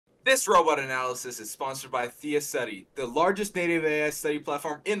This robot analysis is sponsored by Thea Study, the largest native AI study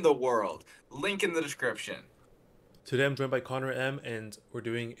platform in the world. Link in the description. Today I'm joined by Connor M, and we're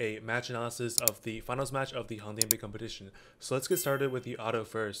doing a match analysis of the finals match of the Hangdianbei competition. So let's get started with the auto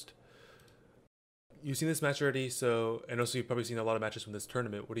first. You've seen this match already, and also you've probably seen a lot of matches from this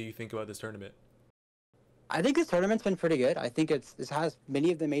tournament. What do you think about this tournament? I think this tournament's been pretty good. I think this has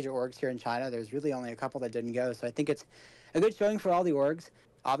many of the major orgs here in China. There's really only a couple that didn't go, so I think it's a good showing for all the orgs.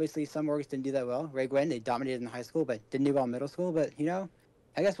 Obviously, some orgs didn't do that well. Regwen, they dominated in high school, but didn't do well in middle school. But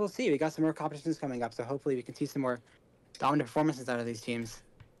I guess we'll see. We got some more competitions coming up, so hopefully we can see some more dominant performances out of these teams.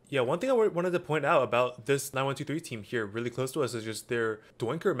 Yeah, one thing I wanted to point out about this 9123 team here, really close to us, is just their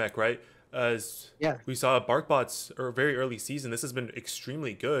Dwinker mech, right? As Yeah. we saw BarkBot's very early season, this has been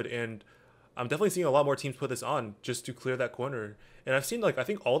extremely good, and I'm definitely seeing a lot more teams put this on just to clear that corner. And I've seen, I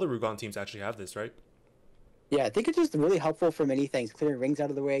think all the Rugon teams actually have this, right? Yeah, I think it's just really helpful for many things. Clearing rings out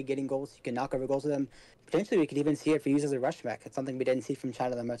of the way, getting goals. You can knock over goals with them. Potentially, we could even see it for use as a rush mech. It's something we didn't see from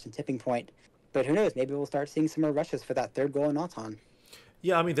China that much in Tipping Point. But who knows? Maybe we'll start seeing some more rushes for that third goal in Auton.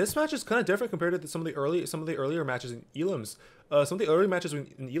 Yeah, I mean, this match is kind of different compared to some of the earlier matches in Elims. Some of the early matches in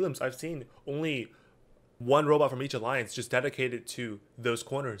Elims, I've seen only one robot from each alliance just dedicated to those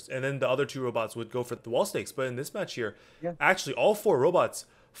corners, and then the other two robots would go for the wall stakes. But in this match here, Yeah. actually all four robots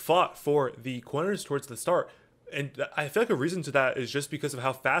fought for the corners towards the start. And I feel like a reason to that is just because of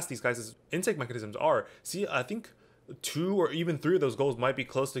how fast these guys' intake mechanisms are. See, I think two or even three of those goals might be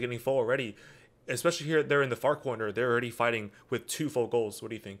close to getting full already. Especially here, they're in the far corner. They're already fighting with two full goals. What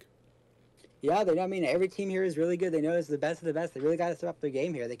do you think? Yeah, they know. I mean, every team here is really good. They know it's the best of the best. They really got to step up their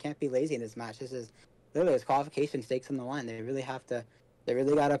game here. They can't be lazy in this match. This is literally there's qualification stakes on the line. They really have to. They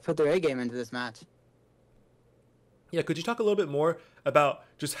really got to put their A game into this match. Yeah, could you talk a little bit more about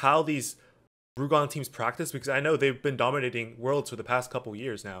just how these Rugon teams practice? Because I know they've been dominating Worlds for the past couple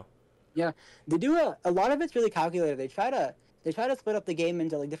years now. Yeah, they do a lot of it's really calculated. They try to split up the game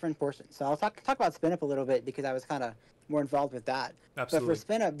into like different portions. So I'll talk about spin up a little bit because I was kind of more involved with that. Absolutely. But for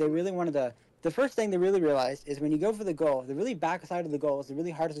spin up, they really wanted to. The first thing they really realized is when you go for the goal, the really back side of the goal is the really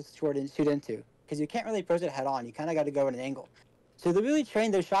hardest to shoot into because you can't really approach it head on. You kind of got to go at an angle. So they really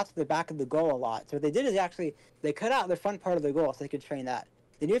trained their shots at the back of the goal a lot. So what they did is they cut out the front part of the goal so they could train that.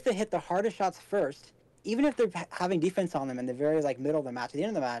 They knew if they hit the hardest shots first, even if they're having defense on them in the very middle of the match, at the end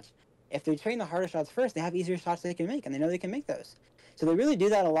of the match, if they train the harder shots first, they have easier shots they can make, and they know they can make those. So they really do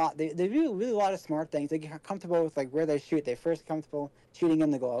that a lot. They do really a lot of smart things. They get comfortable with where they shoot. They're first comfortable shooting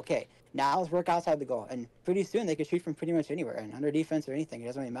in the goal. Okay, now let's work outside the goal, and pretty soon they can shoot from pretty much anywhere, and under defense or anything, it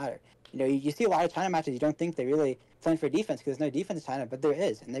doesn't really matter. You see a lot of China matches. You don't think they really plan for defense because there's no defense in China, but there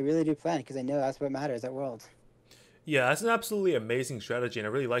is, and they really do plan because they know that's what matters at Worlds. Yeah, that's an absolutely amazing strategy, and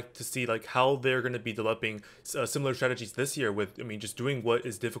I really like to see how they're going to be developing similar strategies this year. With just doing what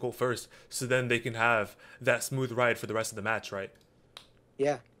is difficult first, so then they can have that smooth ride for the rest of the match, right?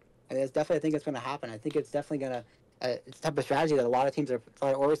 Yeah, and it's definitely I think it's going to happen. I think it's definitely going to. It's the type of strategy that a lot of teams are,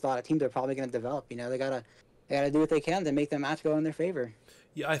 or a lot of teams are probably going to develop. They gotta do what they can to make the match go in their favor.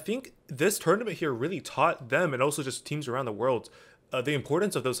 Yeah, I think this tournament here really taught them, and also just teams around the world, the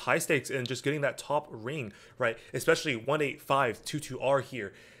importance of those high stakes and just getting that top ring, right? Especially 18522R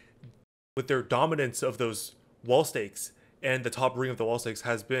here, with their dominance of those wall stakes, and the top ring of the wall stakes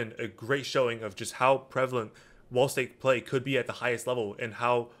has been a great showing of just how prevalent wall stake play could be at the highest level and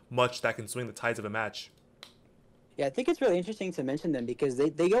how much that can swing the tides of a match. Yeah, I think it's really interesting to mention them because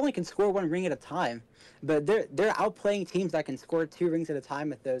they only can score one ring at a time, but they're outplaying teams that can score two rings at a time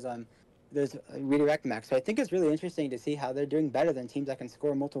with those redirect mechs. So I think it's really interesting to see how they're doing better than teams that can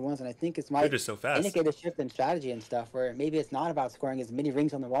score multiple ones. And I think it's They're might just so fast. indicate a shift in strategy and stuff where maybe it's not about scoring as many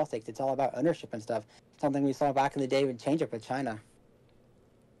rings on the wall stakes. It's all about ownership and stuff. Something we saw back in the day with change up with China.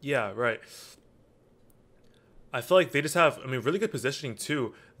 Yeah, right. I feel like they just have, really good positioning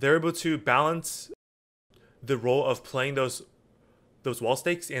too. They're able to balance the role of playing those wall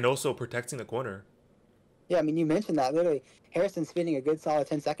stakes and also protecting the corner. Yeah, I mean, you mentioned that literally Harrison's spending a good solid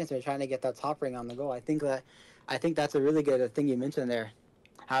 10 seconds there trying to get that top ring on the goal. I think that's a really good thing you mentioned there.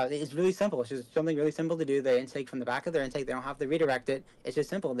 How it's really simple. It's just something really simple to do. They intake from the back of their intake. They don't have to redirect it. It's just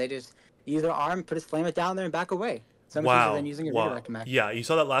simple. They just use their arm, slam it down there, and back away. So much easier than using a redirect mech. Yeah, you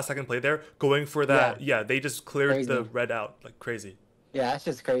saw that last second play there, going for that. Yeah, they just cleared Crazy. the red out like crazy. Yeah, that's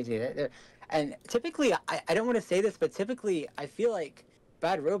just crazy. And typically, I don't want to say this, but typically, I feel like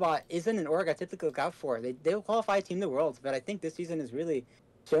Bad Robot isn't an org I typically look out for. They'll qualify Team the Worlds, but I think this season has really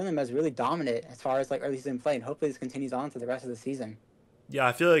shown them as really dominant as far as early season play, and hopefully this continues on to the rest of the season. Yeah,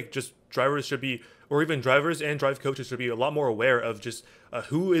 I feel like just drivers should be, or even drivers and drive coaches should be a lot more aware of just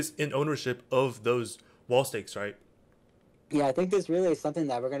who is in ownership of those wall stakes, right? Yeah, I think this really is something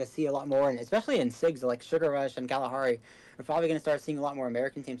that we're going to see a lot more, and especially in SIGs like Sugar Rush and Kalahari, we're probably going to start seeing a lot more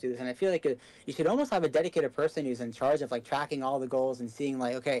American teams do this. And I feel like you should almost have a dedicated person who's in charge of like tracking all the goals and seeing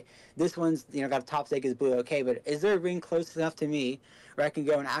like, okay, this one's got a top SIG is blue, okay, but is there a ring close enough to me where I can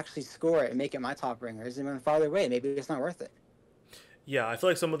go and actually score it and make it my top ring, or is it even farther away? Maybe it's not worth it. Yeah, I feel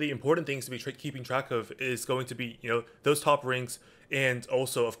like some of the important things to be keeping track of is going to be, those top rings, and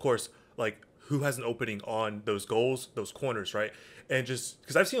also, of course, like who has an opening on those goals, those corners, right? And just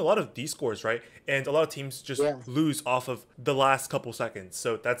because I've seen a lot of D scores, right? And a lot of teams just Yeah, lose off of the last couple seconds.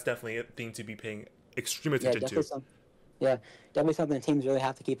 So that's definitely a thing to be paying extreme yeah, attention definitely to. some. Yeah, definitely something teams really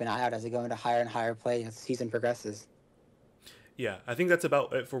have to keep an eye out as they go into higher and higher play as the season progresses. Yeah, I think that's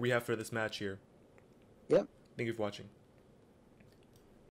about it for we have for this match here. Yep. Thank you for watching.